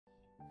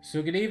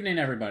So good evening,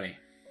 everybody.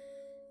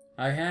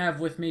 I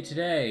have with me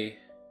today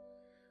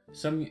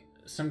some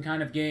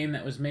kind of game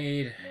that was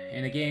made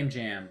in a game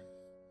jam.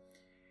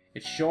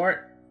 It's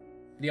short.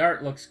 The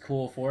art looks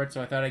cool for it,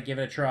 so I thought I'd give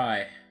it a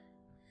try.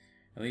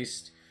 At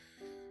least,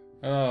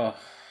 oh,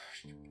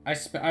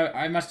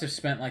 I must have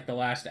spent like the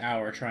last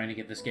hour trying to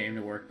get this game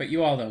to work, but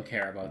you all don't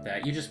care about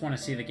that. You just want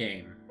to see the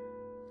game.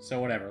 So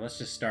whatever, let's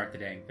just start the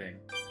dang thing.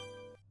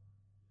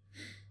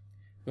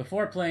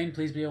 Before playing,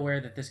 please be aware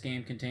that this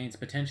game contains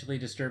potentially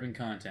disturbing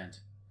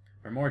content.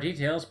 For more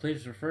details,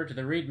 please refer to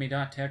the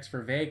readme.txt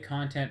for vague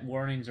content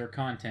warnings or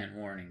content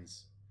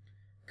warnings.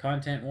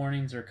 Content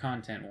warnings or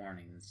content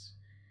warnings.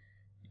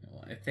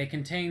 If they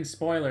contain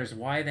spoilers,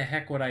 why the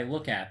heck would I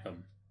look at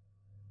them?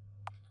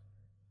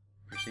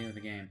 Proceed with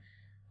the game.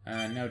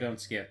 No,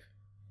 don't skip.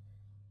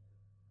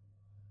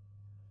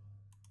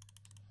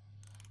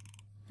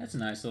 That's a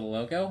nice little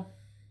logo.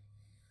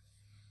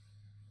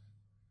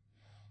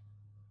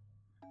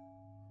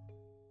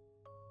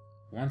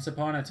 Once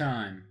upon a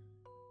time,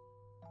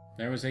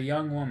 there was a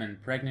young woman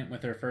pregnant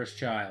with her first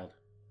child.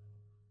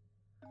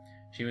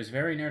 She was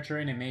very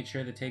nurturing and made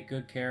sure to take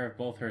good care of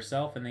both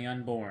herself and the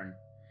unborn.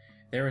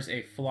 There is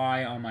a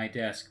fly on my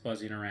desk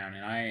buzzing around,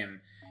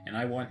 and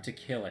I want to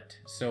kill it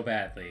so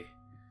badly.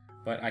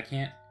 But I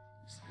can't.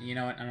 You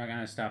know what? I'm not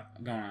gonna stop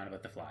going on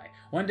about the fly.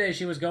 One day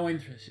she was going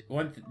through.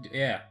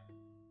 Yeah.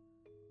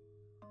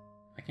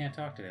 I can't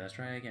talk today. Let's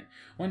try it again.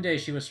 One day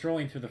she was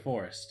strolling through the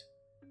forest.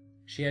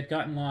 She had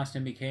gotten lost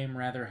and became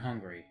rather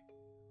hungry.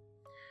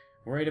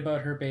 Worried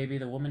about her baby,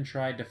 the woman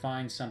tried to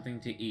find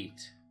something to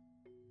eat.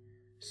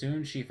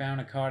 Soon she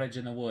found a cottage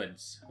in the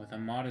woods, with a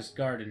modest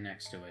garden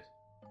next to it.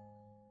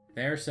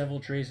 There, several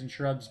trees and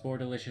shrubs bore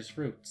delicious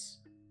fruits.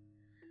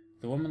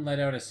 The woman let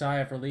out a sigh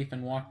of relief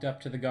and walked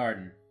up to the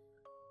garden.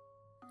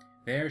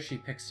 There, she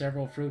picked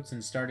several fruits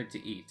and started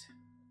to eat.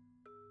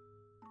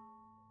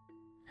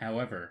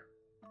 However,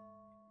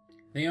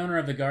 the owner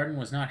of the garden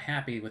was not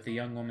happy with the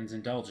young woman's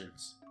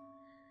indulgence.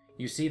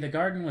 You see, the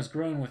garden was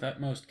grown with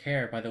utmost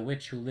care by the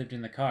witch who lived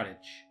in the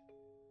cottage.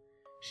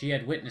 She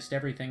had witnessed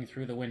everything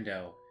through the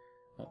window.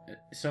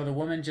 So the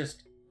woman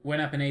just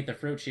went up and ate the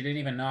fruit. She didn't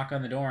even knock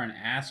on the door and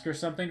ask her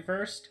something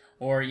first?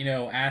 Or,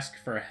 ask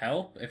for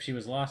help if she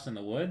was lost in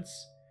the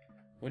woods?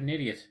 What an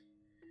idiot.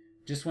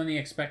 Just when the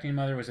expecting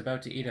mother was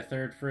about to eat a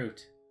third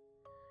fruit,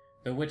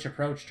 the witch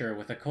approached her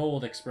with a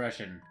cold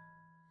expression.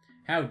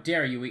 "How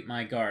dare you eat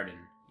my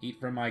garden? Eat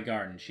from my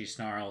garden," she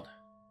snarled.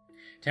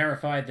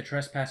 Terrified, the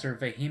trespasser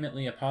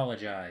vehemently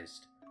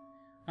apologized.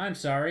 "I'm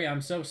sorry,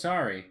 I'm so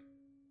sorry."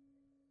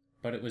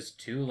 But it was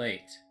too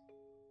late.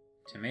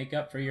 To make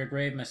up for your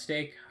grave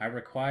mistake, I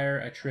require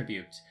a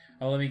tribute.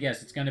 Oh, let me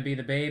guess, it's going to be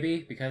the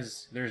baby?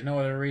 Because there's no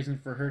other reason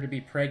for her to be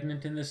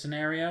pregnant in this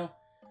scenario?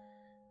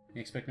 The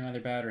expectant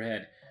mother bowed her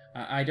head.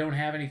 I don't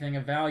have anything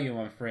of value,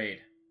 I'm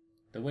afraid."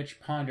 The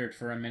witch pondered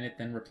for a minute,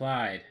 then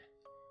replied.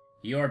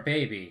 "Your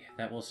baby,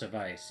 that will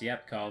suffice."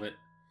 Yep, called it.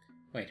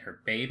 Wait,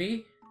 her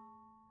baby?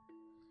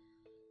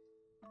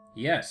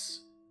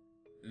 Yes.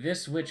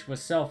 This witch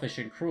was selfish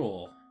and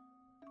cruel.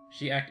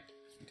 She acted...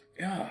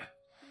 Ugh.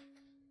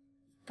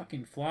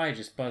 Fucking fly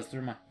just buzzed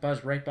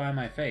right by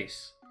my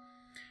face.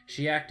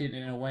 She acted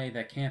in a way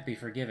that can't be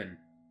forgiven.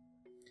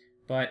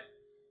 But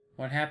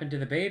what happened to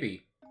the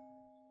baby?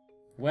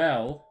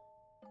 Well,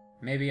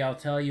 maybe I'll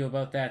tell you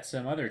about that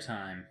some other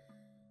time.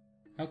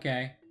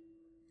 Okay.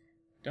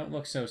 Don't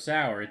look so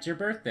sour. It's your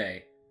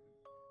birthday.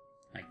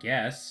 I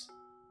guess.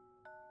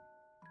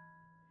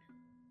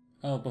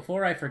 Oh,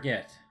 before I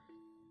forget.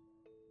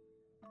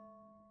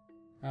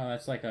 Oh,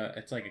 that's like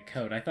it's like a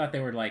coat. I thought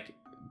they were like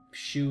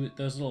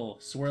those little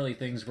swirly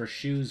things were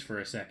shoes for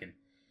a second.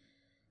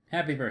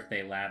 Happy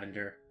birthday,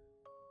 Lavender.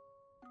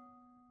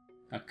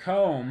 A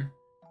comb?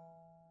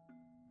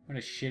 What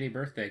a shitty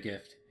birthday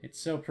gift.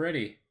 It's so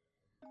pretty.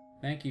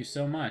 Thank you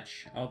so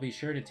much. I'll be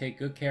sure to take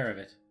good care of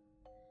it.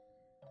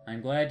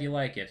 I'm glad you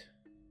like it.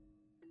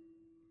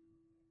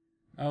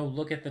 Oh,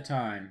 look at the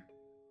time.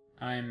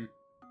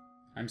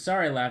 I'm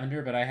sorry,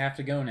 Lavender, but I have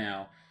to go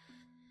now.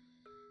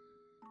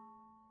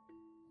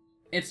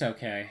 It's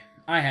okay.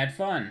 I had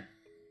fun.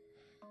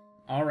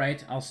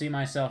 Alright, I'll see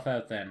myself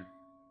out then.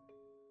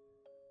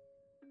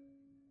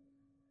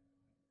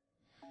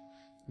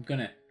 I'm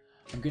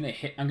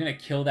gonna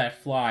kill that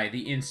fly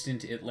the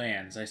instant it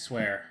lands, I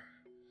swear.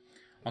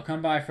 I'll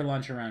come by for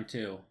lunch around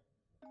 2.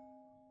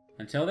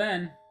 Until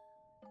then.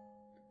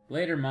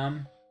 Later,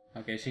 Mom.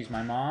 Okay, she's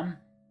my mom.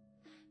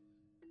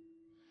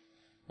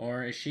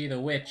 Or is she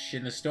the witch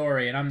in the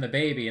story and I'm the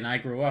baby and I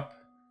grew up?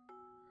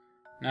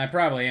 And I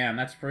probably am.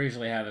 That's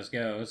usually how this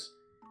goes.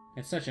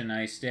 It's such a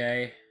nice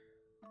day.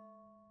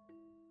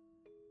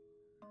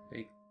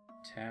 Big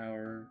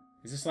tower.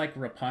 Is this like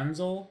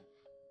Rapunzel?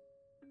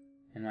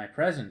 And my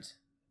present.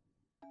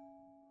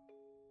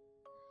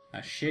 A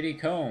shitty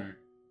comb.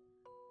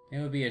 It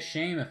would be a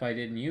shame if I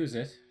didn't use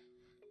it.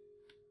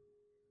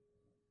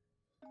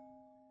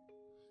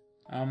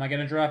 Oh, am I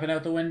gonna drop it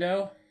out the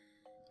window?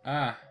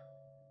 Ah.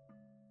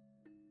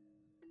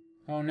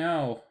 Oh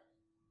no.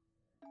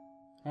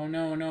 Oh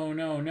no, no,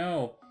 no,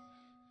 no.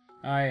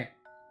 I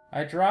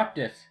dropped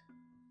it.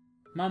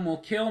 Mom will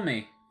kill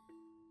me.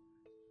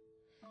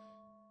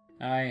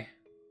 I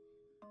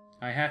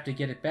have to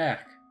get it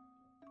back.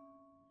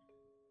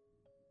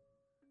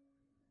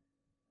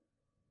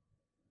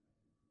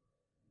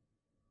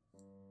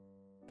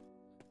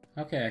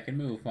 Okay, I can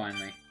move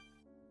finally.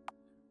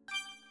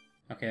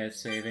 Okay,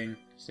 it's saving.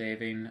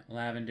 Saving.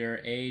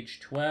 Lavender, age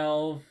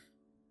 12.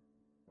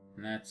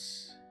 And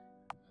that's...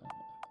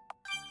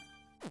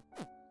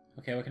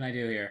 Okay, what can I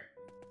do here?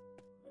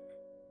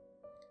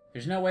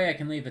 There's no way I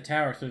can leave the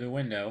tower through the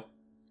window.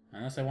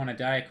 Unless I want to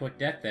die a quick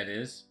death, that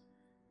is.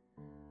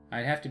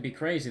 I'd have to be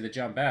crazy to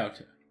jump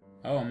out.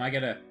 Oh, am I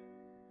gonna...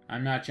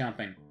 I'm not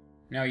jumping.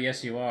 No,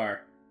 yes you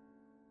are.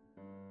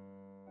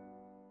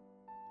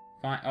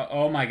 Fine.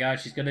 Oh my god,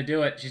 she's gonna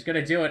do it. She's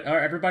gonna do it. Oh,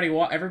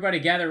 everybody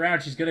gather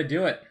around. She's gonna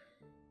do it.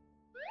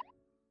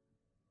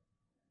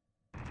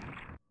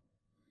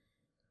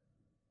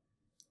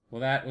 Well,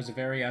 that was a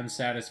very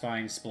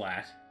unsatisfying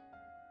splat.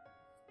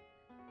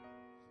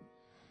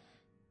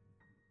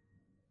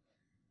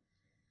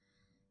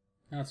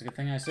 No, it's a good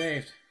thing I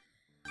saved.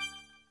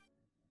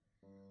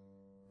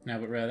 No,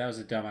 but really, that was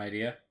a dumb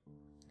idea.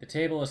 The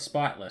table is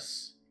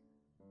spotless.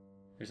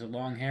 There's a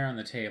long hair on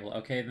the table.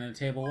 Okay, then the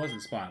table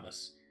wasn't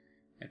spotless.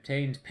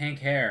 Obtained pink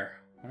hair.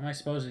 What am I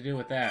supposed to do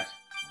with that?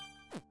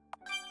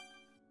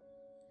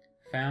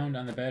 Found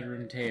on the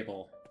bedroom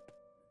table.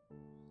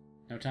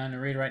 No time to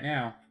read right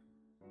now.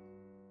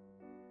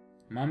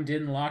 Mom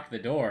didn't lock the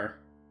door.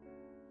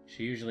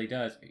 She usually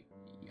does.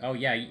 Oh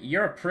yeah,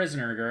 you're a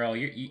prisoner, girl.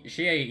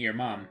 She ain't your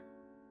mom.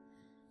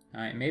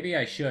 Maybe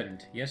I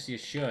shouldn't. Yes, you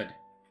should.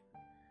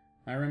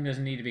 My room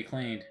doesn't need to be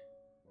cleaned.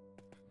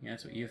 Yeah,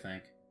 that's what you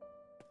think.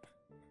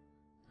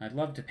 I'd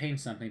love to paint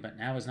something, but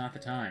now is not the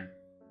time.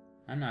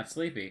 I'm not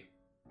sleepy.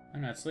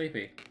 I'm not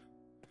sleepy.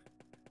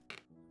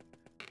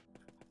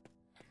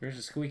 There's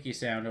a squeaky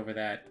sound over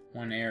that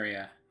one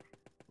area.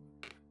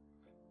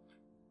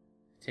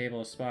 The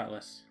table is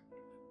spotless.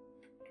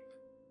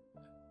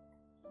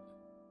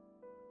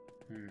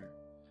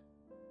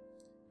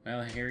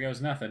 Well, here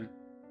goes nothing.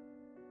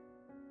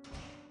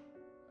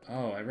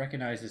 Oh, I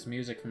recognize this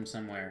music from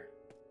somewhere.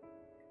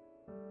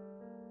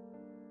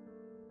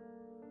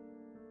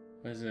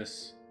 What is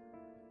this?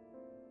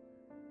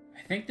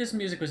 I think this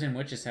music was in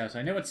Witch's house.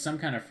 I know it's some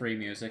kind of free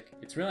music.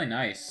 It's really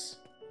nice.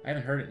 I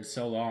haven't heard it in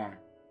so long.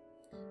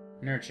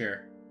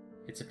 Nurture.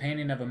 It's a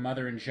painting of a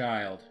mother and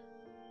child.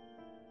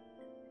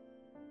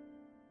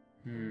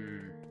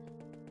 The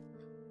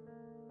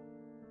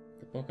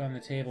book on the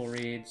table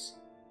reads...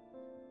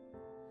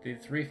 The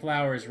 3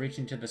 flowers reach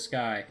into the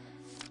sky.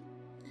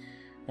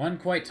 One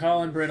quite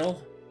tall and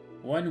brittle,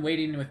 one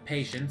waiting with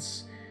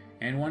patience,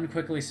 and one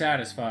quickly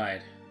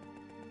satisfied.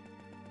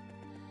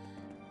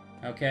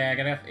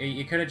 Okay,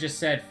 you could have just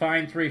said,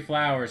 find 3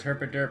 flowers,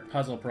 herp-a-derp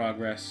puzzle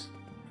progress.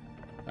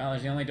 Well,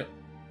 there's the only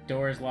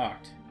door is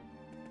locked.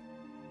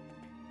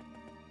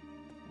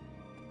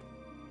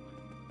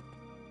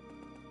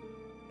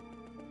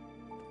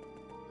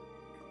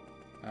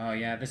 Oh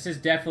yeah, this is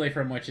definitely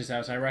from Witch's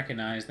house. I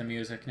recognize the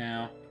music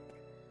now.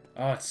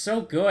 Oh, it's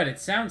so good. It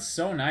sounds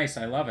so nice.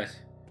 I love it.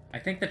 I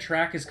think the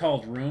track is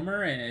called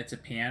Rumor, and it's a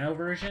piano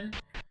version.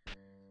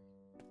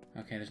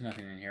 Okay, there's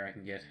nothing in here I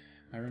can get.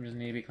 My room doesn't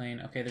need to be clean.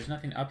 Okay, there's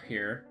nothing up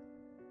here.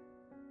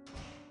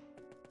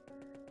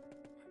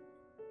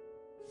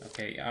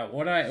 Okay,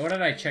 what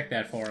did I check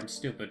that for? I'm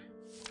stupid.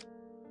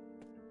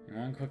 And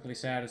one quickly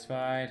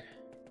satisfied.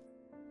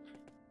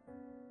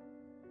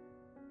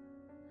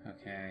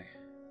 Okay.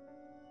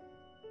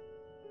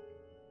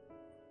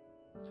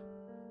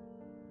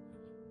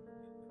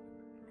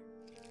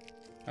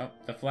 Oh,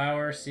 the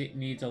flower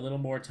needs a little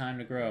more time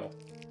to grow.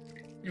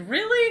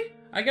 Really?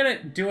 I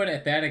gotta do it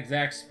at that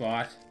exact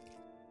spot.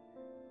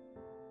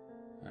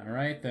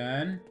 Alright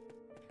then.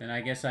 Then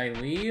I guess I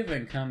leave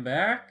and come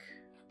back.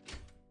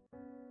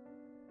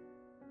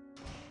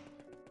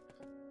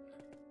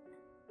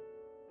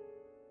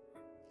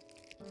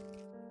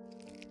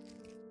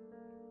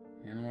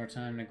 And more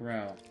time to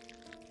grow.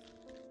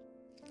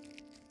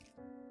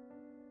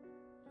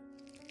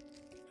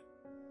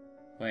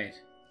 Wait.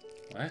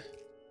 What?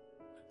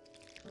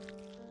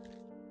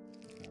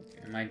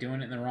 Okay, am I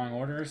doing it in the wrong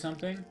order or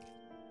something?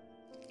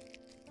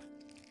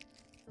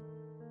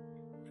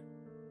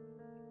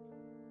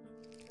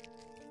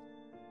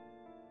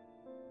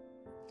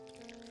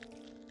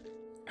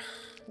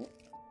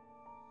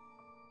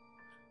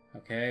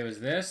 Okay, it was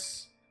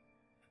this,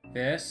 and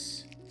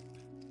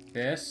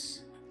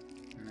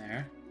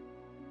there.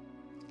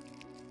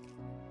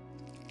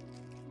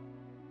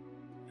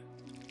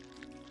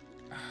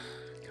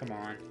 Come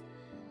on.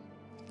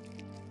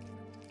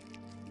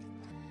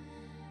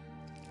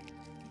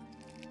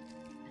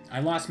 I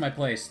lost my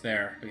place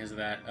there because of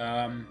that.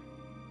 Damn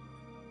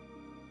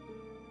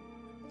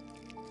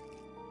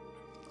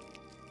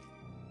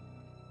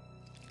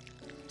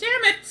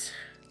it!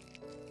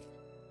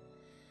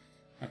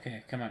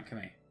 Okay, come on,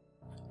 come here.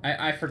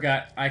 I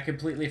forgot. I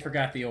completely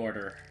forgot the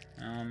order.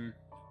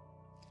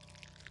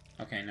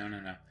 Okay,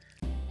 no.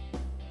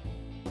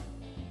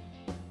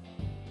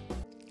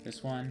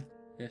 this one,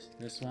 this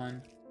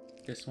one,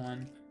 this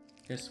one,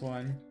 this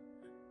one.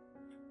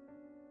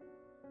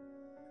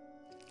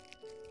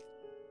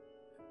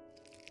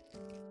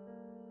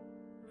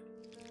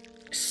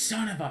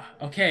 Son of a...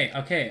 Okay,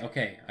 okay,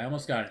 okay. I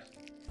almost got it.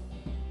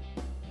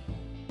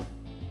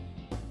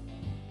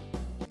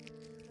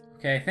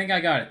 Okay, I think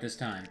I got it this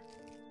time.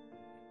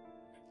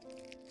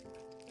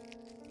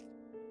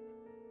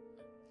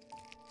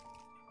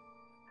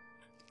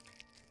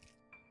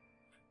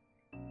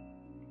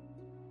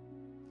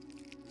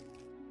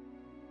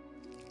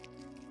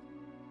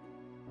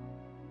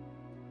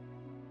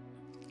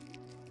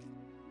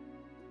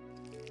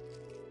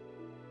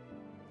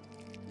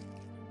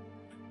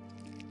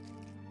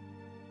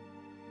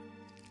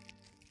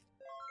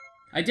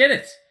 I did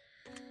it!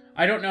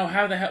 I don't know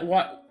how the hell...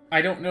 What...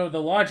 I don't know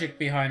the logic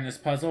behind this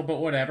puzzle, but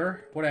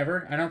whatever.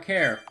 Whatever. I don't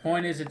care.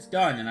 Point is, it's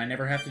done, and I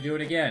never have to do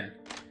it again.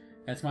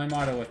 That's my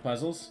motto with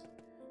puzzles.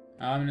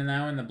 I'm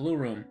now in the blue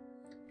room.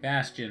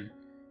 Bastion.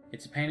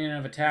 It's a painting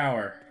of a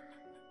tower.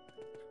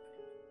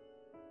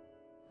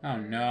 Oh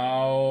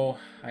no.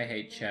 I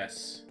hate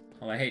chess.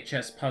 Well, I hate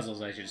chess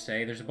puzzles, I should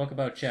say. There's a book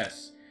about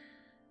chess.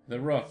 The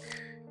rook.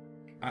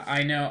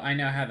 I know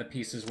how the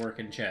pieces work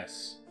in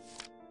chess.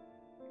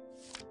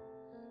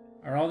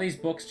 Are all these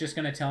books just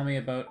going to tell me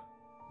about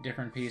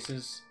different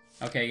pieces?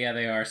 Okay, yeah,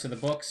 they are. So the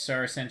books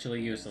are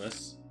essentially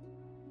useless.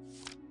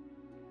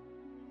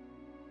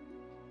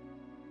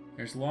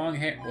 There's long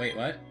hair... Wait,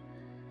 what?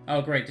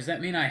 Oh, great. Does that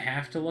mean I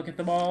have to look at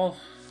them all?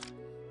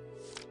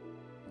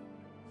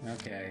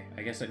 Okay,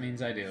 I guess that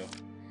means I do.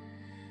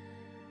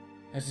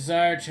 As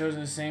desired, chosen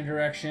the same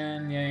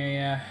direction.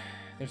 Yeah.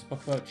 There's a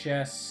book about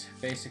chess,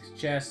 basics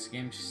chess,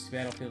 game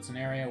battlefield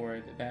scenario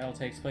where the battle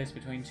takes place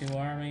between two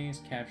armies.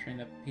 Capturing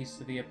the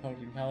pieces of the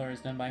opposing color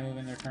is done by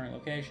moving their current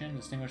location.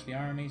 Distinguish the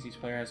armies. Each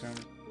player has their own...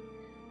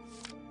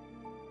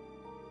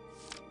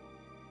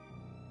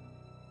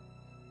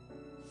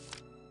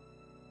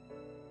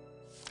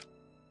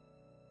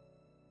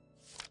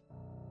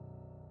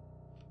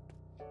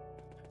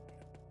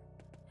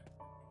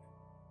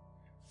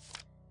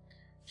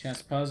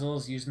 Chess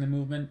puzzles, using the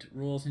movement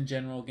rules and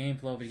general game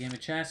flow of a game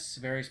of chess.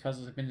 Various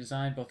puzzles have been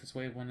designed, both this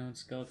way of one known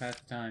skill at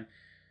the time.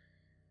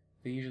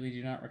 They usually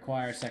do not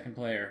require a second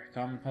player.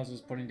 Common puzzles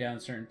putting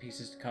down certain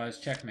pieces to cause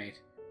checkmate,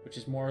 which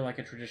is more like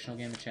a traditional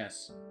game of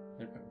chess.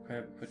 They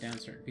put down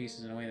certain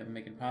pieces in a way that would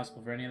make it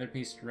impossible for any other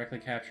piece to directly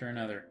capture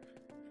another.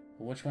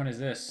 Well, which one is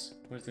this?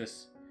 What is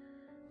this?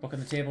 Book on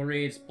the table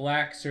reads,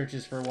 Black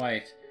searches for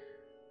white.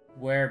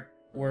 Were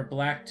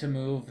black to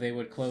move, they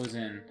would close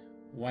in.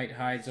 White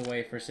hides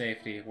away for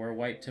safety. Were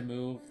white to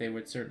move, they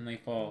would certainly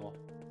fall.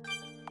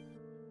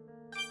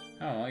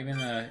 Oh, even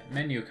the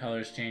menu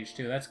colors changed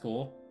too. That's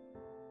cool.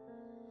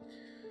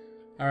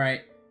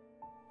 Alright.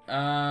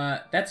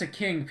 That's a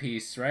king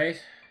piece,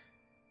 right?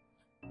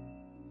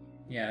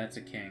 Yeah, that's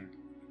a king.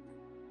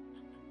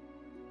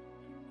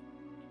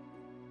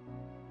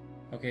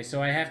 Okay,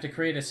 so I have to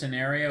create a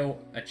scenario,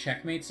 a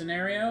checkmate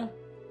scenario?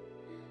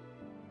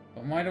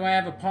 But why do I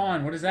have a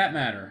pawn? What does that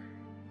matter?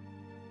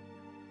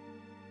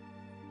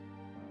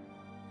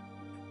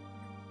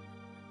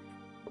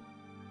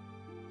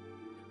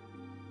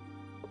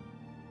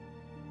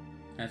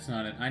 That's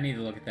not it. I need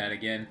to look at that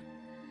again.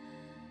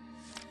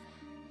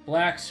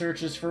 Black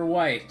searches for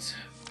white.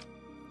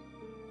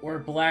 Were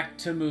black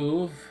to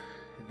move,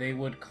 they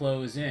would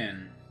close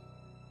in.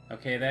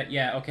 Okay,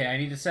 okay, I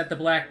need to set the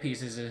black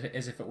pieces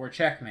as if it were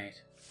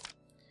checkmate.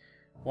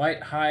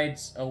 White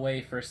hides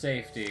away for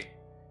safety.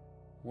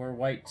 Were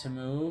white to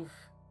move,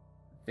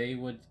 they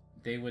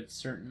would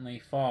certainly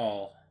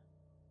fall.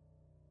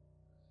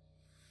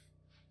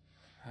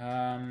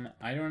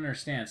 I don't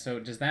understand. So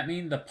does that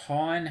mean the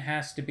pawn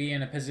has to be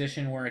in a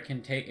position where it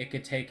could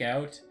take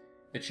out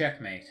the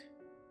checkmate?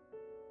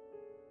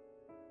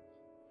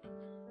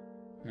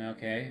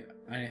 Okay.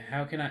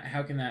 How can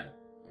that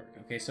work?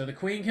 Okay, so the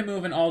queen can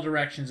move in all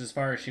directions as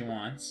far as she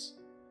wants.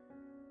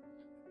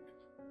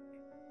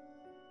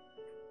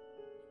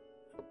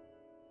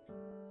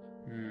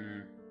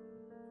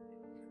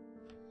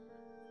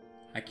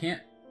 I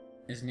can't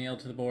is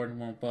nailed to the board and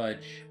won't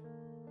budge.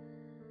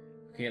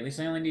 Okay, at least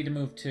I only need to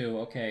move 2.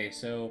 Okay,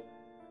 so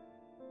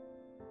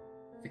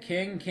the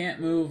king can't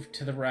move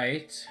to the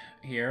right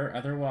here,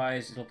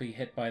 otherwise it'll be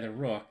hit by the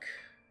rook.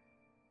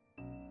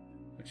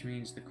 Which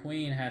means the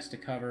queen has to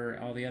cover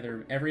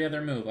every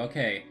other move.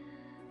 Okay,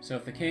 so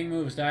if the king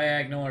moves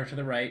diagonal or to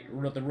the right,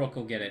 the rook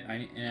will get it.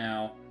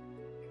 Now,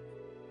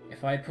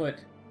 if I put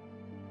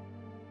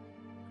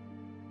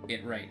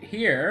it right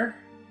here,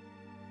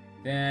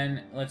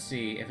 then, let's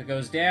see, if it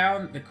goes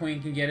down, the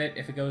queen can get it.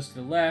 If it goes to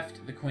the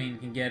left, the queen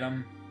can get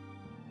him.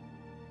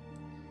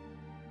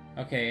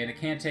 Okay, and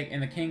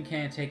the king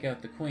can't take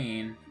out the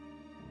queen,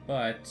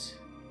 but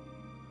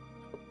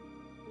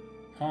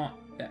pawn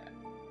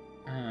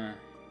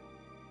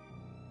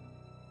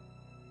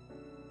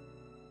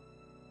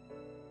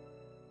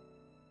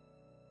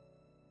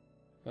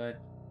but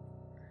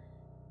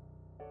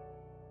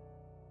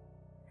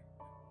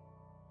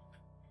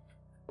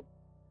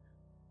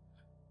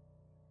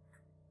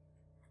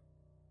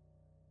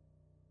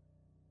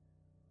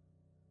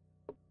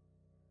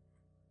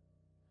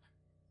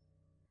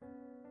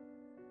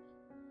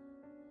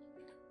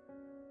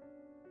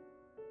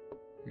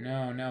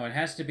No, no, it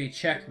has to be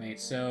checkmate,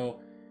 so...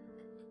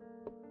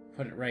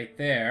 Put it right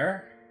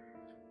there.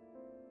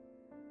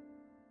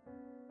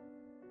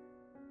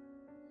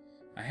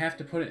 I have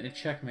to put it in a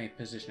checkmate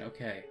position,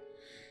 okay.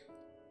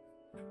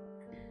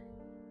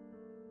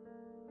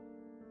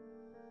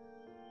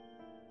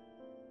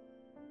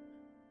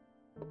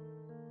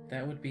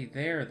 That would be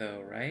there,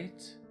 though,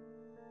 right?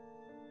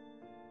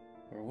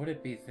 Or would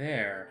it be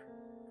there?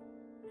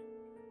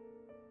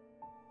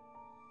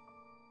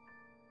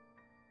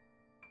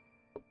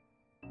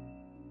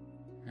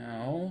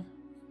 No.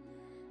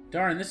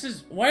 Darn, this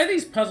is... Why are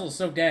these puzzles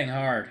so dang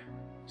hard?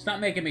 It's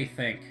not making me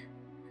think.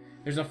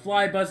 There's a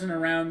fly buzzing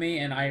around me,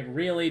 and I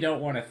really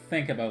don't want to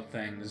think about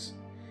things.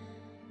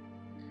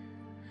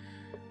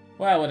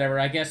 Well, whatever.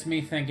 I guess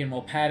me thinking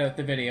will pad out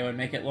the video and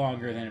make it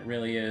longer than it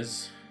really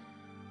is.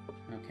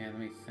 Okay, let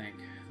me think.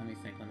 Let me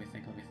think.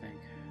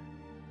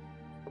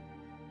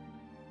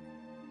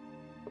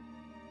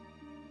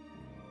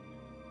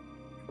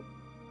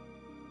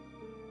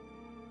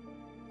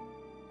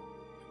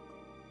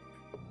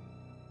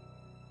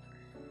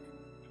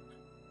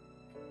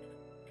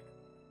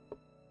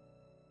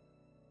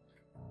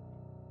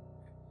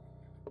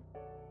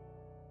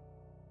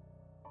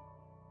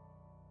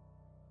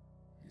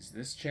 Is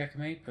this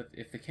checkmate? But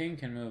if the king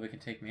can move, it can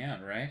take me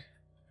out, right?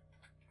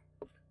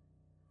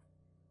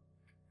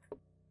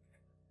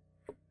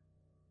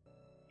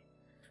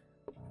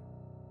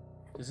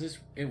 Does this...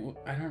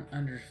 I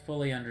don't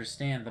fully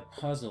understand the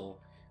puzzle.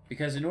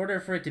 Because in order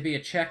for it to be a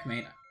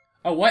checkmate...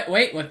 Oh, what?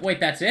 Wait,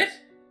 that's it?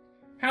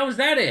 How is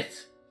that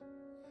it?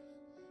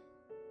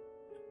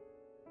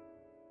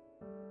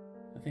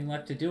 Nothing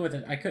left to do with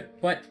it. I could...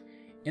 But...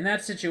 In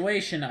that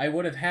situation, I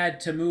would have had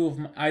to move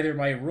either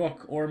my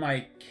rook or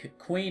my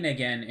queen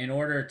again in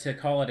order to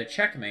call it a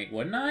checkmate,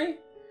 wouldn't I?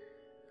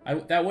 I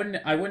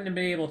wouldn't have been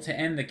able to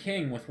end the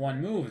king with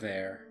one move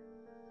there.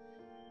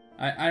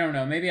 I don't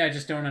know. Maybe I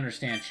just don't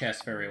understand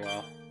chess very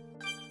well.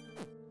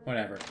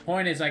 Whatever.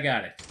 Point is, I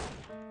got it.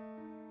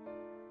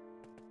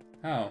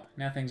 Oh,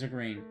 now things are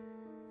green.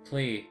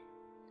 Plea.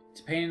 It's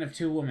a painting of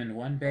two women,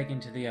 one begging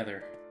to the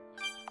other.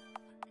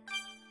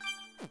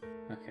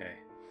 Okay.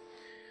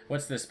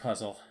 What's this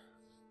puzzle?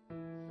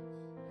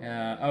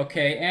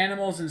 Okay,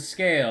 animals and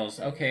scales.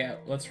 Okay,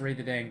 let's read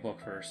the dang book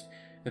first.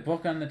 The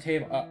book on the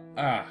table...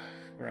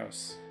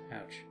 gross.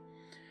 Ouch.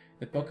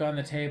 The book on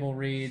the table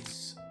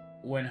reads,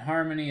 when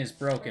harmony is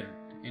broken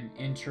and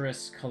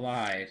interests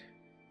collide,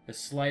 the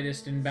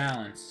slightest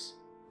imbalance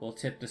will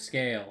tip the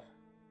scale.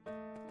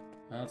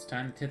 Well, it's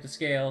time to tip the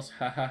scales.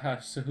 Ha ha ha.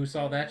 So who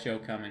saw that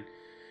joke coming?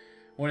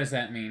 What does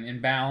that mean?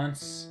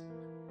 Imbalance?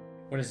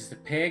 What is this, the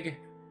pig?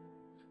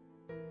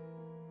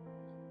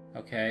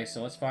 Okay,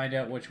 so let's find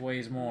out which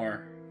weighs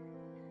more.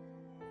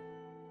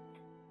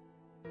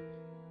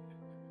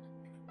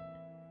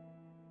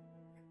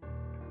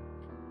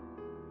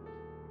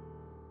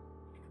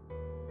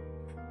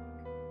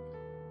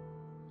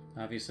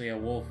 Obviously a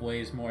wolf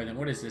weighs more than...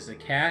 What is this, a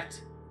cat?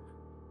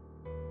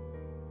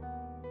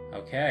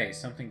 Okay,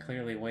 something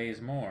clearly weighs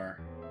more.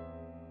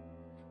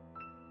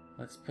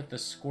 Let's put the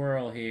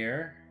squirrel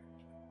here.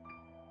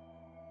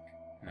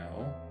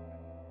 No.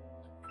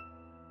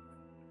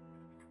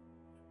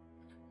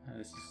 Oh,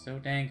 this is so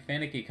dang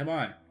finicky. Come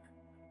on.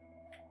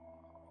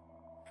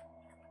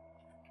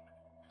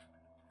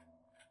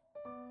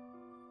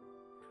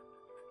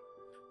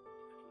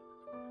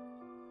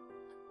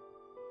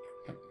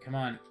 Come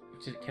on.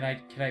 Can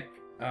I?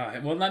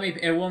 It will let me.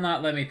 It will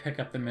not let me pick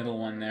up the middle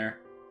one there.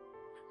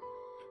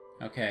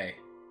 Okay.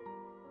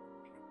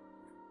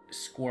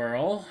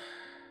 Squirrel.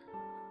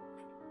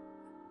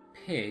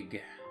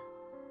 Pig.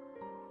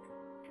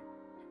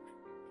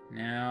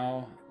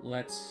 Now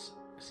let's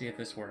see if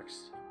this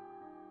works.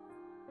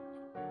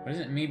 What does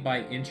it mean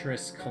by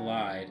interests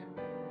collide?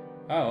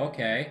 Oh,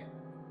 okay.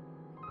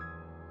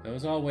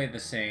 Those all weigh the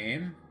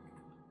same.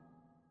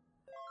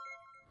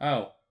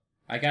 Oh,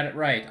 I got it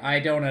right. I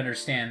don't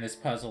understand this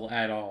puzzle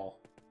at all.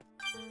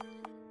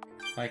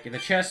 Like, the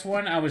chess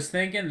one, I was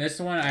thinking. This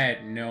one, I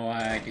had no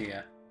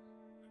idea.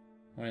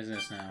 What is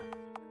this now?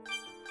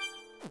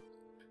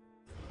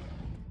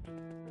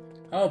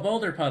 Oh,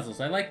 boulder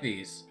puzzles. I like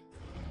these.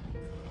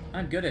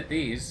 I'm good at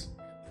these.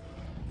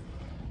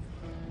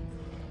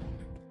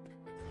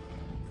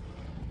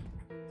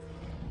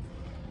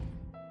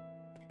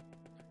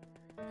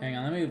 Hang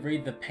on, let me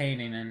read the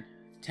painting. And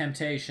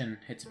temptation.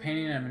 It's a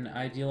painting of an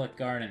idyllic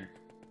garden.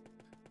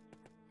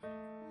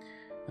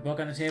 The book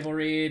on the table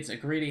reads, a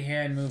greedy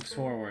hand moves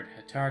forward.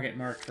 A target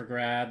marked for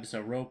grabs.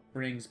 A rope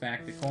brings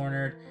back the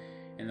cornered.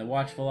 And the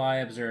watchful eye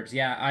observes.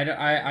 Yeah,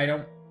 I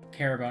don't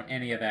care about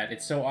any of that.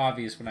 It's so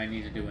obvious what I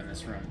need to do in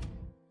this room.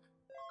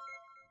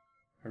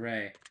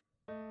 Hooray.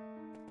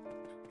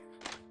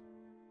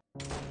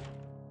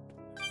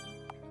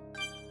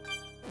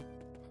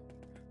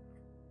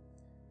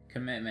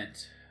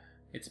 Commitment.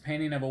 It's a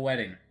painting of a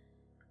wedding.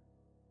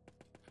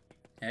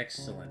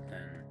 Excellent,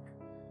 then.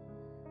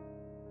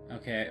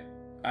 Okay.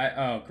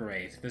 Oh,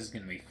 great. This is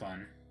gonna be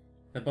fun.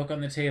 The book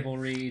on the table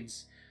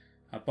reads,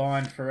 a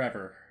bond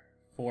forever.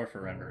 for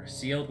forever,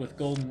 sealed with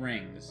golden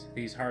rings.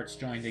 These hearts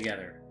join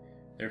together.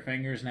 Their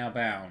fingers now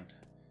bound.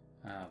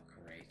 Oh,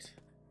 great.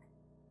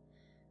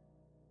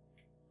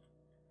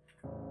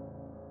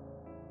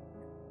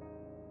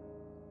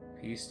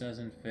 Piece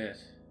doesn't fit.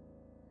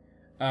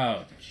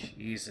 Oh,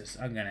 Jesus.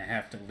 I'm gonna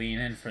have to lean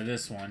in for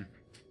this one.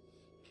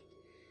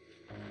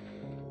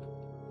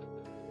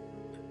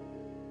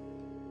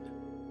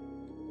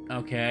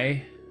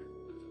 Okay.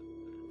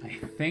 I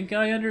think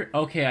I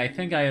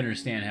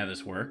understand how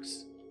this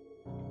works.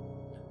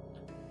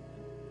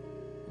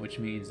 Which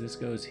means this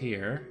goes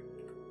here.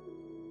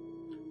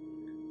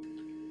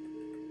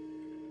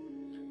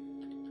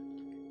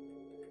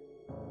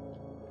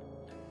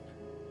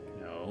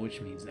 No, which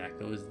means that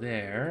goes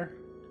there.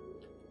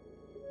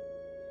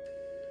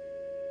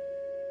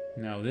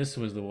 No, this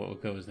was the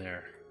what goes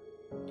there.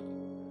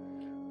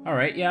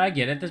 Alright, yeah, I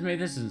get it. This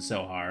isn't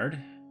so hard.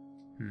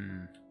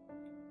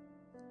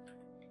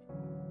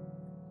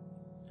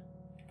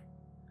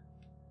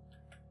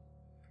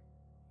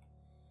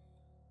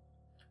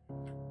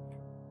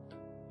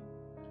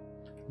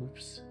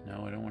 Oops.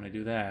 No, I don't want to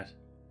do that.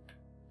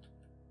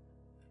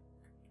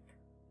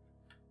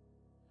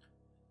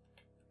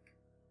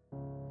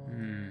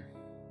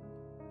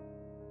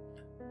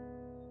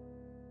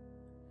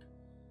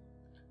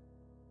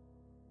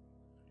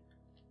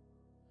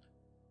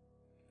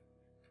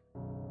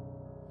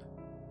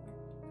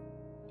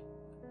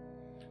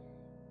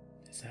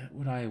 Is that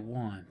what I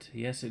want?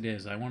 Yes, it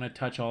is. I want to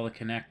touch all the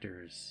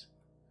connectors.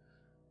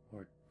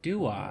 Or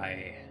do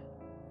I?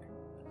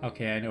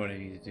 Okay, I know what I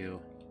need to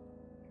do.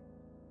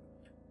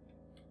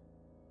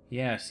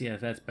 Yes,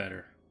 that's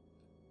better.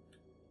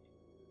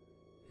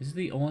 This is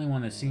the only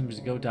one that seems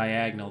to go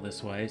diagonal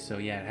this way, so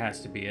yeah, it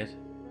has to be it.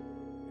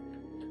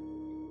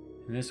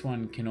 And this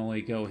one can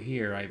only go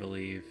here, I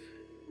believe.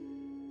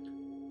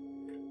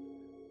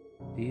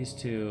 These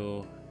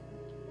two...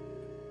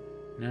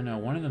 No,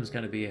 one of them's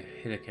got to be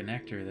hit a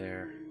connector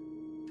there.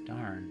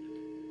 Darn.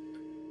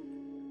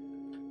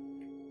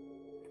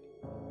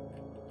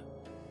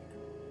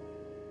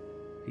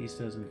 Piece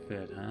doesn't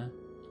fit, huh?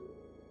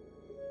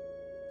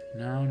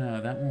 No,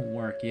 that won't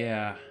work,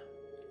 yeah.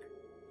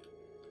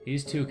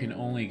 These two can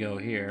only go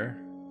here.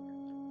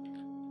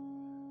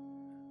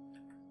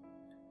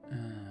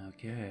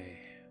 Okay.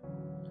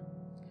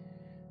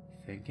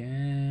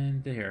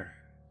 Thinking there.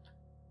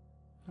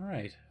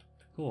 Alright,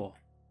 cool.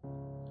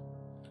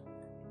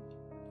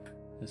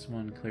 This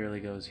one clearly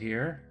goes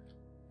here.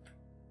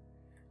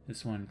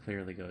 This one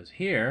clearly goes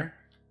here.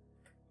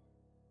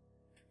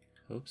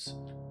 Oops.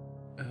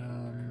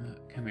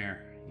 Come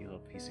here, you little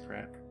piece of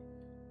crap.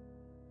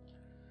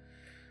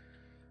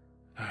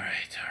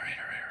 Alright.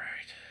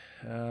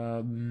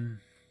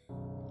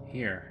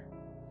 Here.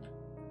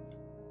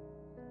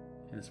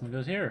 And this one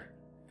goes here.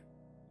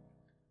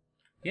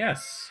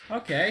 Yes,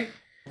 okay.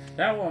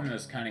 That one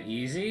was kind of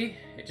easy.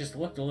 It just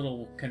looked a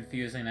little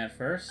confusing at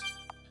first.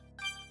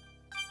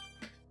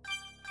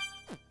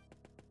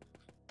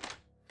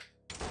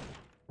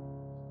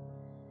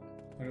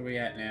 What are we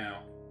at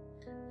now?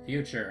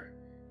 Future.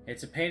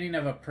 It's a painting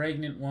of a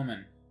pregnant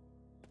woman.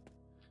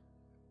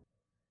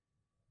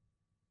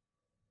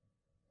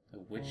 The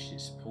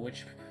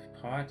witch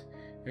pot?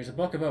 There's a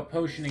book about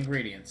potion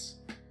ingredients.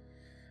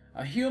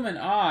 A human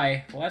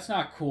eye? Well, that's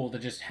not cool to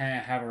just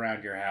have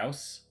around your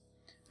house.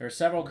 There are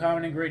several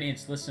common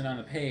ingredients listed on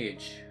the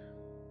page.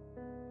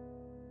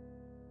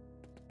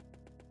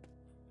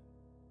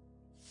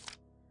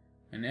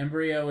 An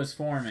embryo is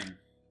forming.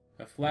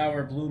 A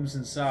flower blooms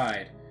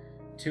inside.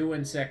 2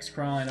 insects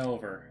crawling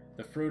over.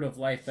 The fruit of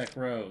life that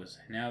grows.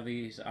 Now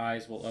these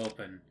eyes will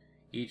open.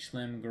 Each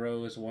limb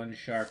grows 1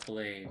 sharp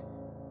blade.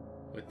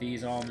 With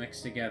these all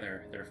mixed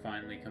together, they're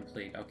finally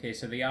complete. Okay,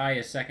 so the eye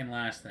is second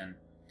last then.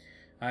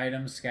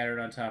 Items scattered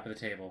on top of the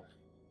table.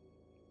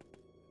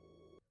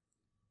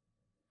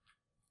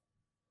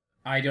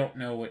 I don't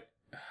know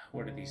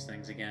what are these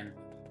things again?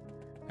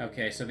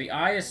 Okay, so the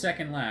eye is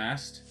second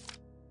last.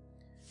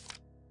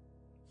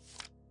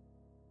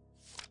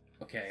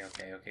 Okay.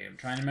 I'm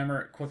trying to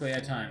remember it quickly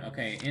at a time.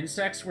 Okay,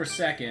 insects were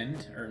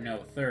second, or no,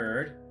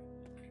 third.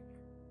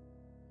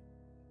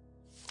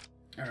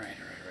 Alright.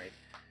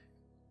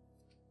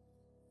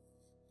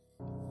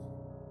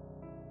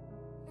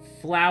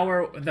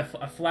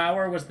 A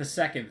flower was the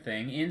second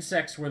thing.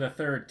 Insects were the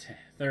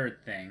third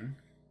thing.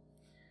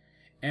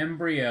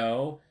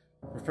 Embryo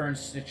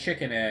refers to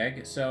chicken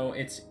egg, so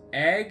it's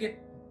egg,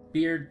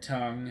 beard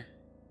tongue,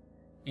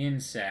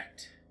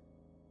 insect.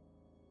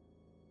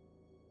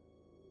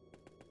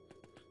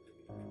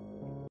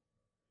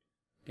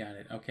 Got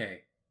it.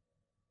 Okay.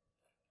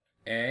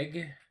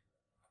 Egg,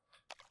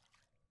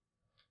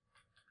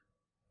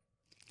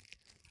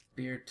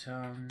 beard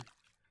tongue,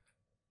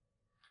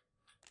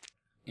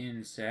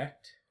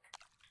 insect,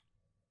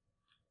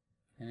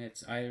 and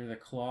it's either the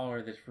claw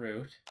or the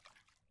fruit.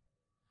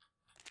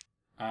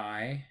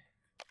 Eye,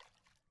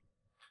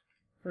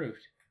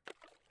 fruit.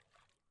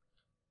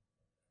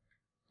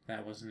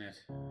 That wasn't it.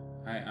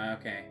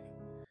 Okay.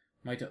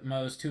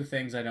 Those two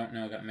things I don't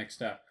know got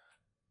mixed up.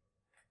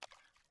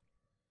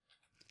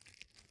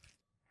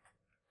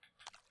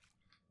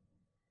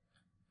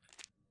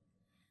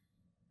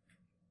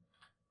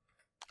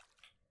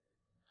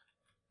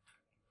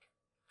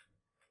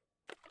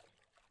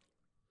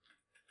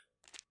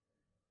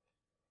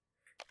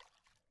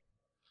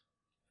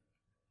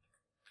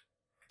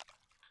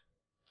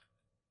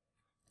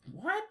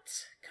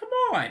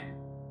 on!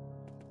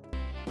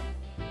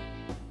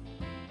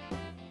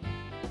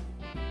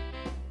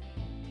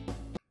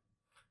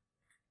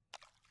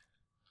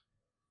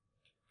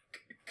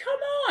 Come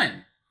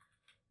on!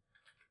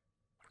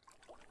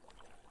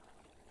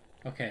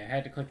 Okay, I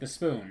had to click the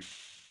spoon.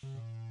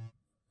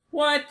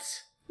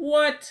 What?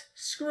 What?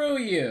 Screw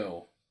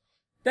you.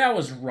 That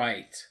was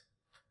right.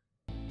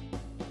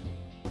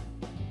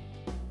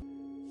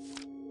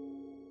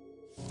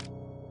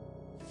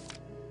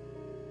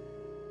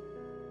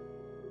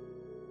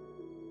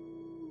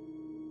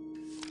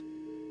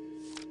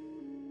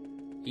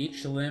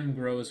 Each limb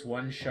grows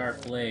one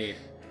sharp blade.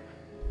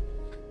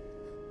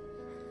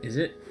 Is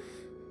it?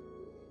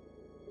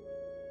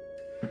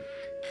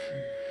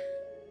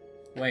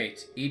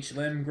 Wait, each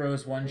limb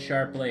grows one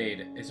sharp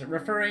blade. Is it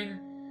referring...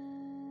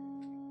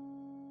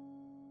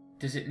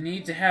 Does it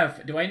need to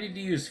have... Do I need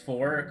to use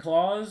 4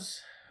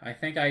 claws? I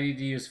think I need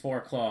to use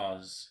 4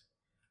 claws.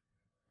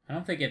 I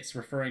don't think it's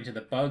referring to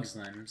the bug's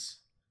limbs.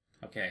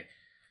 Okay.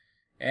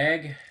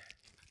 Egg.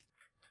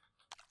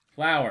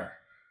 Flower.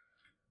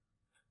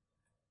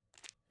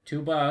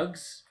 2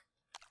 bugs.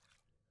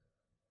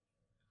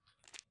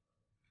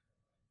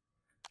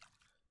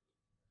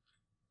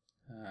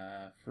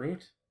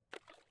 Fruit.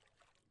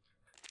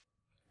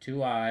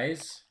 2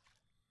 eyes.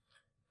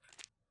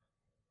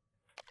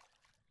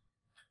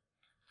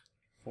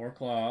 4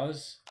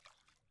 claws.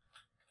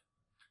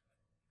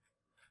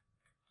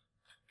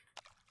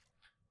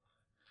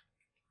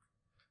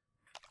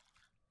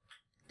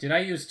 Did I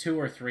use 2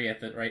 or 3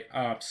 at the right... Oh,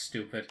 I'm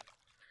stupid.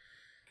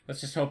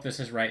 Let's just hope this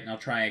is right, and I'll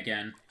try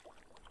again.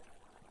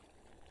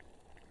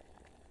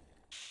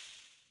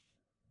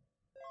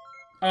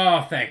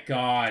 Oh, thank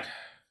God.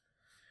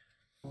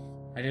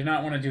 I did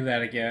not want to do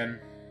that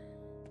again.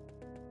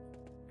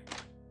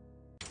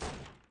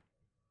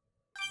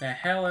 The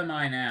hell am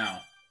I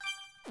now?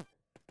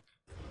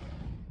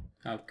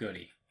 Oh,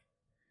 goody.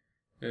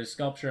 There's a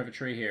sculpture of a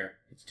tree here.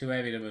 It's too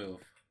heavy to move.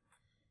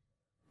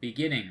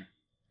 Beginning.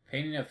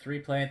 Painting of 3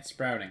 plants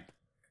sprouting.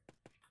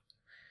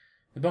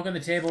 The book on the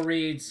table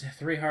reads,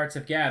 3 hearts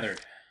have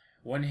gathered.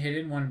 1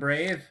 hidden, 1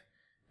 brave.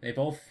 They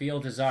both feel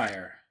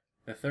desire.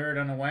 The 3rd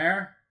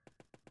unaware.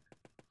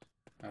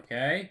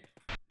 Okay.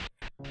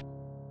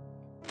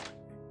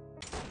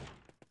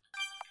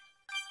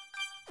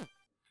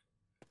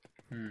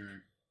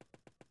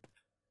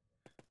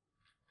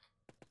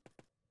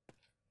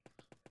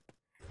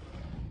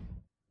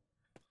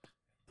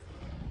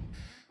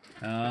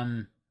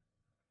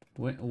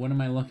 What am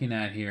I looking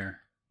at here?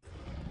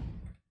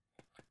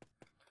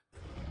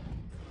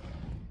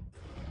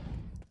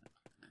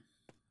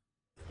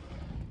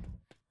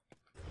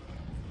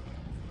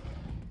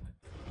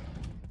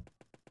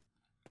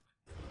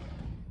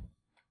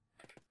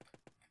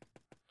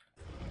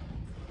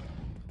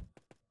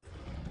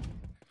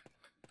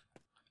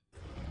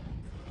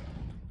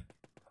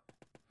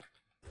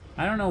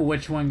 I don't know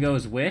which one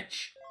goes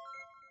which.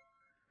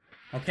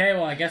 Okay,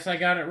 well, I guess I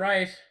got it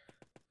right.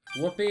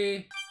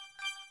 Whoopee.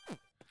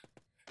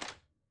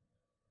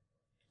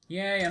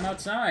 Yay, I'm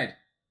outside.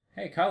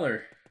 Hey,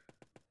 color.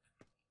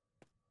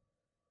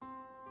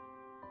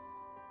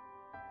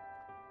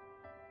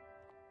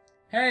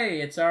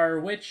 Hey, it's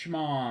our witch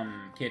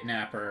mom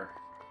kidnapper.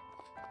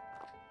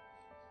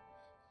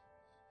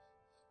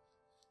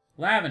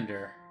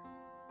 Lavender.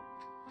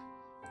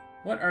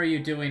 What are you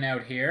doing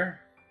out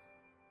here?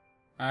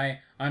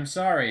 I'm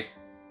sorry.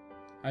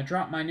 I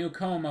dropped my new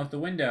comb out the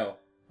window.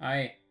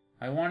 I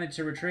wanted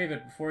to retrieve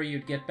it before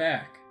you'd get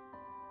back.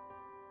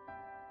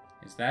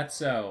 Is that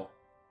so?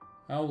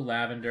 Oh,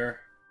 Lavender.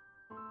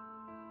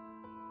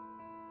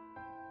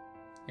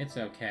 It's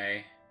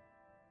okay.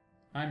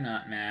 I'm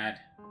not mad.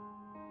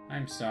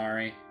 I'm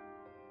sorry.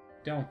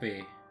 Don't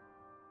be.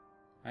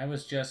 I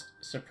was just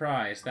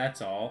surprised,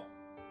 that's all.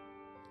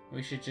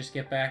 We should just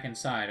get back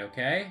inside,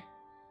 okay?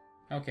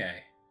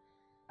 Okay.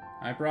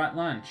 I brought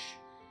lunch.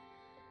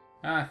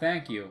 Ah,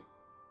 thank you.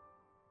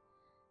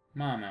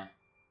 Mama.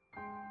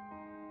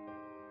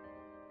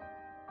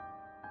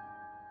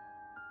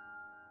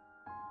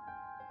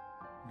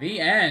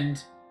 The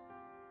end?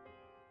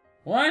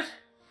 What?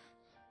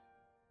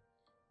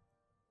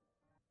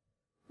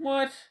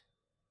 What?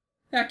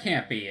 That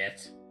can't be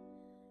it.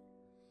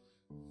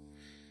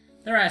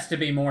 There has to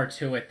be more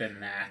to it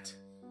than that.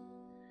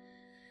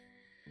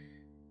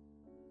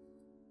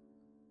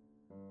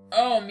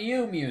 Oh,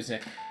 Mew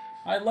music.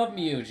 I love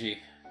Mewji.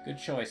 Good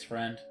choice,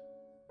 friend.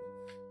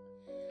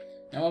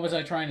 Now, what was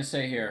I trying to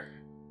say here?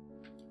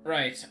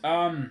 Right,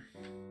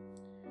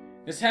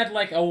 this had,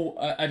 like,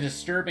 a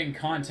disturbing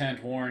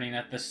content warning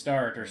at the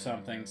start or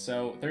something,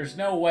 so there's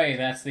no way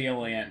that's the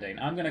only ending.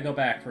 I'm gonna go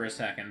back for a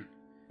second.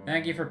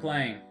 Thank you for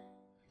playing.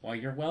 Well,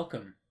 you're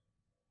welcome.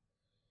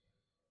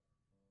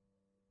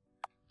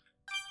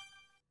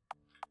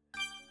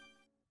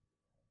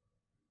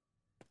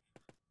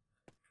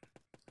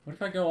 What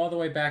if I go all the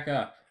way back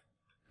up?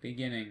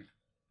 Beginning.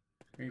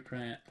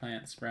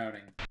 Plant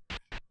sprouting.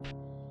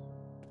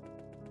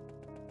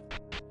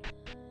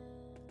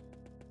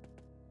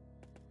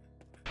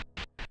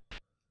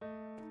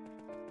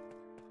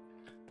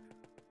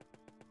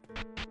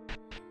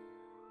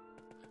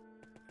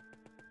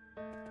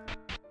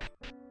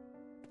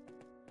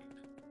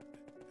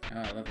 Oh,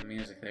 I love the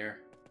music there.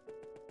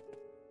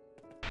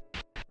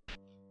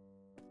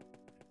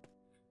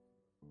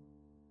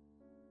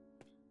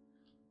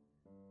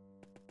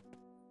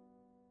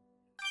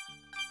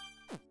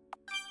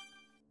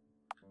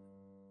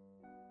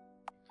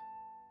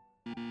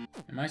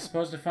 Am I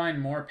supposed to find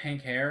more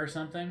pink hair or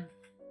something?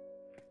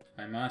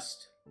 I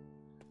must.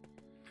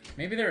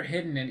 Maybe they're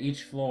hidden in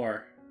each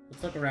floor.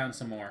 Let's look around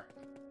some more.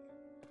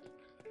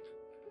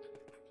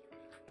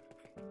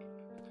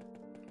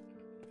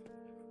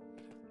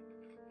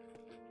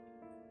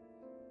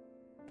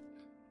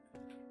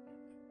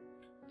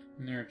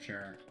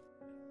 Nurture.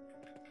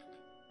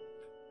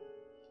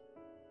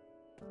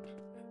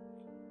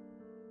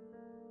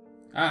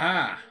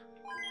 Aha!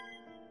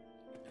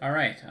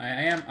 Alright,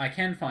 I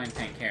can find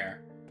pink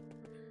hair.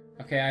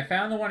 Okay, I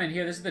found the one in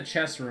here. This is the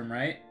chess room,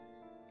 right?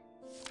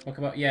 Book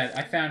about... Yeah,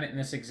 I found it in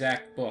this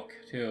exact book,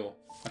 too.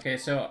 Okay,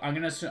 so I'm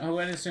gonna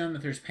assume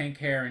that there's pink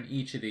hair in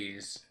each of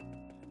these.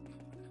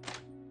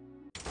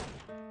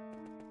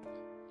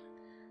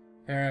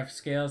 Pair of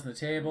scales on the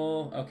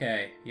table.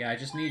 Okay, yeah, I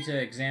just need to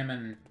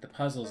examine the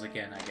puzzles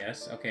again, I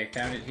guess. Okay,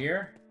 found it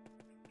here.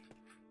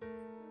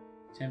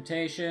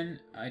 Temptation,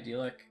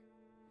 idyllic,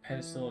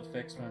 pedestal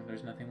fixed when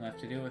there's nothing left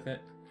to do with it.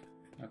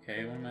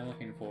 Okay, what am I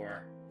looking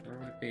for? Where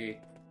would it be?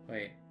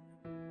 Wait.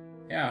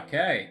 Yeah,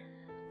 okay.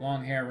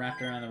 Long hair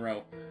wrapped around the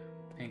rope.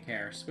 Pink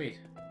hair, sweet.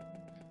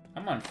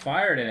 I'm on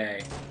fire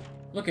today.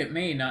 Look at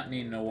me not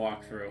needing a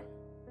walkthrough.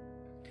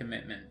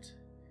 Commitment.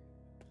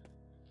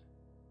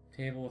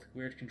 Table with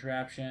weird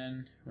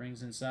contraption.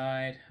 Rings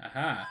inside.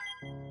 Aha!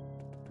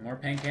 More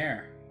pink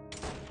hair.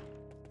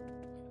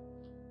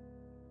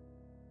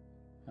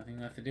 Nothing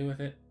left to do with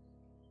it.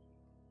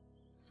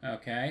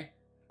 Okay.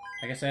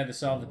 I guess I had to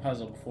solve the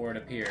puzzle before it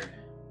appeared.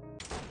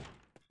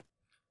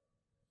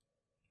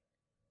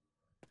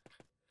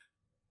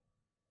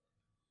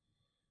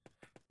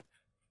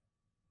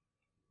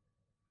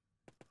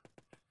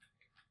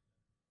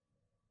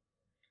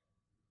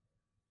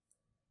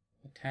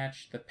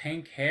 Attach the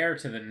pink hair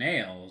to the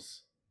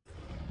nails.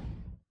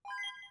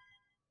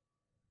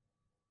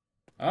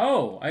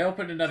 Oh, I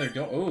opened another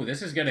door. Ooh,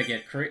 this is gonna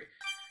get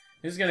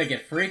this is gonna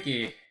get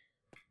freaky.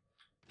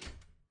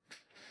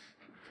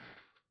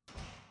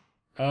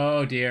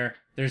 Oh dear,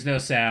 there's no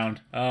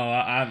sound. Oh,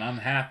 I'm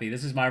happy.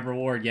 This is my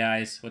reward,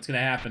 guys. What's gonna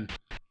happen?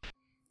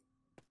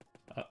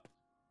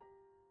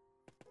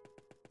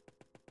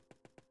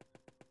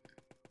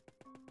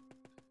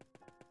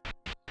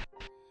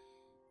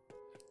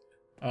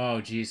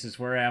 Oh Jesus,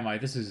 where am I?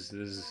 This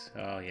is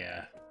oh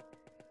yeah.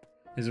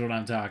 This is what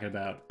I'm talking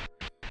about.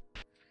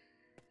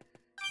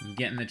 I'm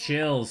getting the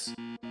chills.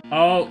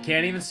 Oh,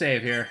 can't even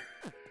save here.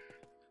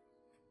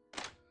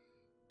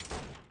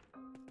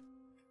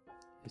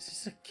 Is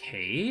this a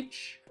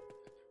cage?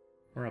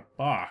 Or a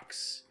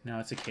box? No,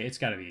 it's a cage. It's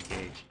gotta be a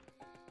cage.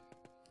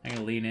 I'm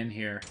gonna lean in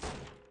here.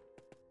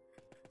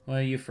 What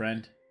are you,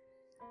 friend?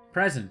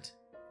 Present.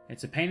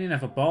 It's a painting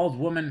of a bald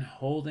woman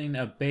holding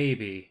a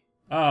baby.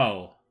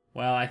 Oh,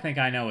 well, I think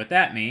I know what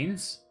that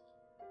means.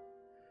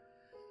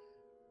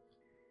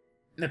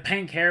 The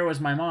pink hair was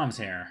my mom's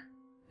hair.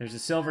 There's a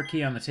silver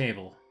key on the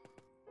table.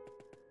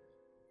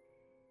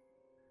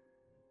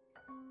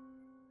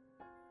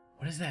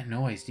 What is that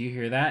noise? Do you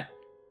hear that?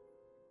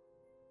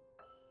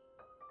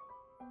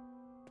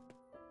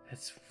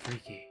 That's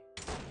freaky.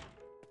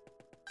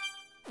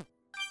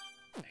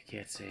 I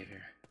can't save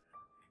here.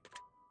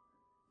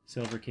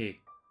 Silver key.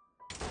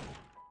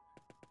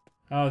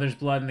 Oh, there's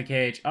blood in the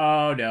cage.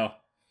 Oh, no.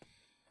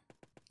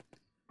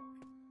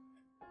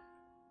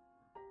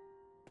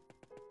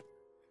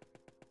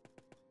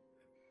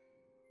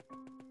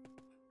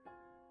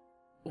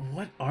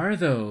 What are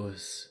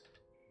those?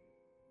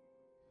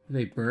 Are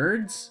they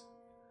birds?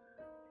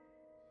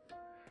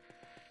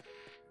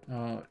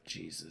 Oh,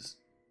 Jesus.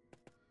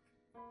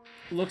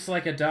 Looks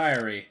like a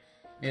diary.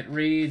 It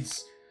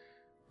reads,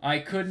 I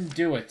couldn't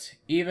do it,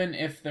 even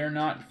if they're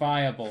not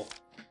viable.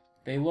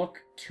 They look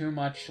too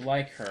much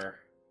like her.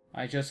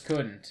 I just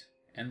couldn't.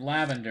 And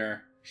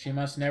Lavender, she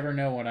must never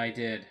know what I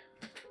did.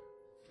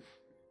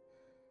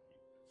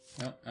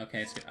 Oh,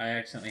 okay, I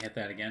accidentally hit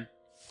that again.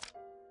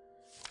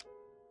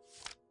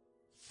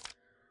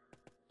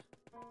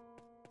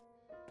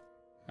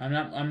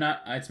 I'm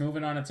not, it's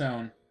moving on its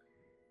own.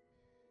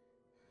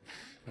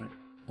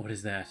 What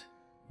is that?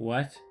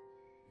 What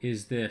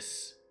is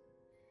this?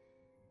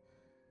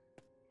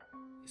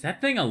 Is that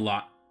thing a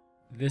lot?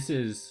 This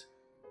is...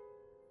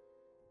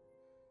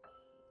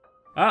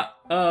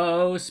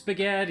 Uh-oh,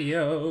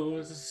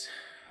 SpaghettiOs.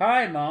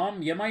 Hi,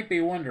 Mom. You might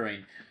be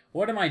wondering,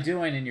 what am I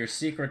doing in your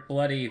secret,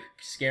 bloody,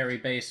 scary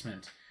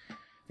basement?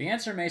 The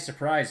answer may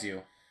surprise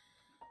you.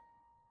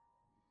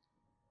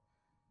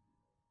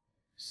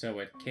 So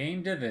it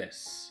came to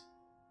this.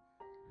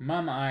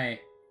 Mom, I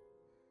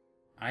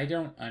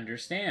don't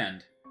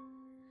understand.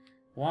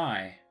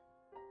 Why?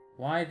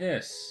 Why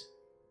this?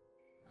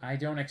 I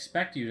don't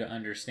expect you to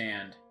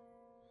understand.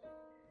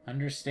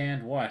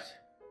 Understand what?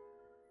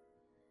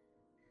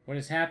 What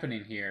is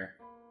happening here?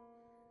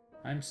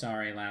 I'm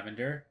sorry,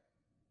 Lavender.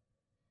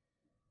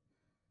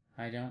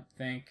 I don't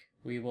think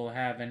we will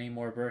have any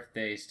more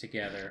birthdays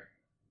together.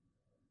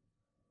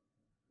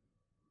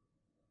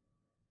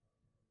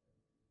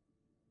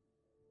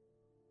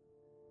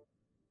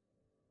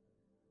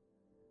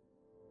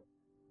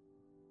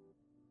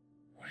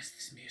 What is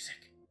this music?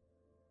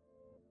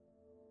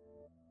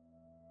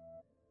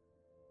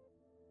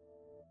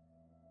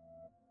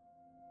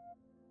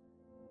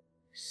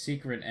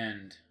 Secret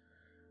end.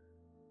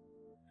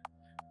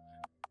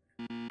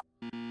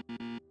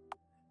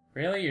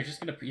 Really?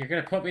 You're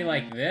gonna put me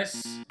like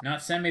this?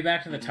 Not send me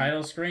back to the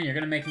title screen? You're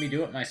gonna make me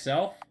do it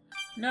myself?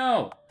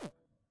 No!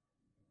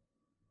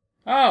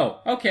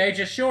 Oh, okay,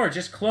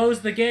 just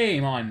close the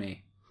game on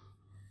me.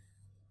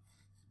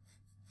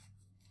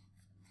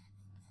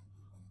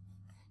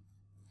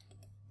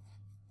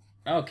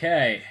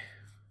 Okay.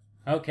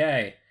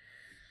 Okay.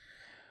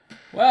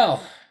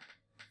 Well,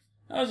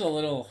 that was a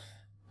little...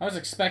 I was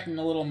expecting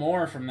a little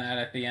more from that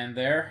at the end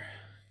there.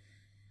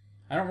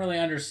 I don't really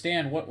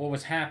understand what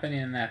was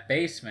happening in that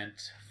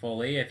basement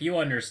fully. If you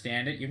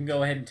understand it, you can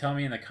go ahead and tell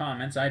me in the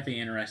comments. I'd be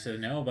interested to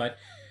know, but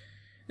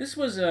this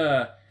was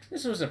a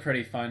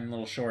pretty fun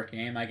little short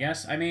game, I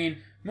guess. I mean,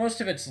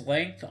 most of its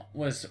length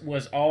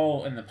was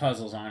all in the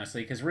puzzles,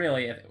 honestly, because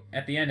really,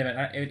 at the end of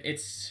it,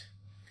 it's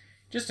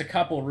just a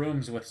couple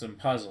rooms with some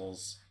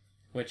puzzles,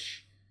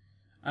 which,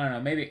 I don't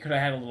know, maybe it could have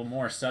had a little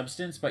more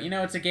substance, but, you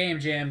know, it's a game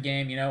jam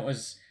game, you know, it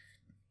was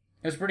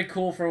pretty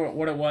cool for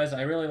what it was.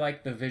 I really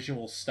like the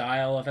visual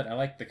style of it. I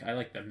like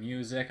the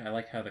music. I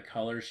like how the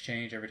colors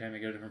change every time you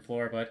go to a different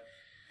floor, but,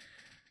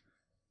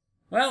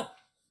 well,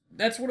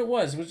 that's what it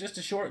was. It was just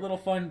a short little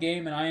fun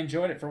game, and I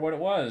enjoyed it for what it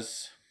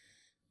was.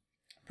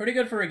 Pretty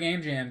good for a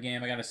game jam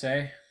game, I gotta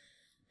say.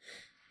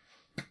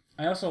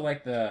 I also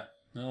like the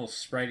little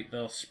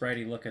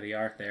spritey look of the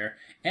art there.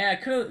 And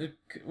I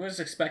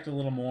was expecting a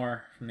little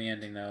more from the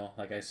ending, though,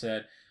 like I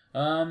said.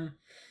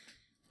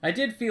 I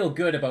did feel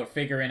good about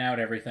figuring out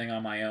everything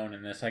on my own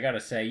in this, I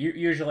gotta say.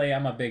 Usually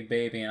I'm a big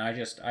baby, and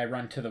I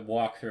run to the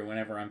walkthrough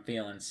whenever I'm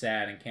feeling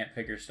sad and can't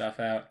figure stuff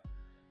out.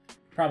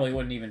 Probably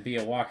wouldn't even be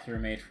a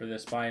walkthrough made for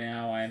this by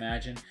now, I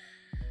imagine.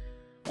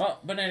 Well,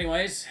 but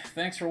anyways,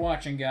 thanks for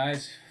watching,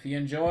 guys. If you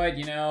enjoyed,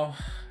 you know,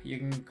 you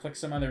can click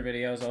some other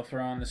videos I'll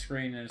throw on the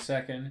screen in a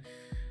second.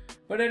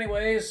 But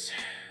anyways,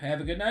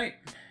 have a good night.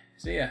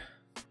 See ya.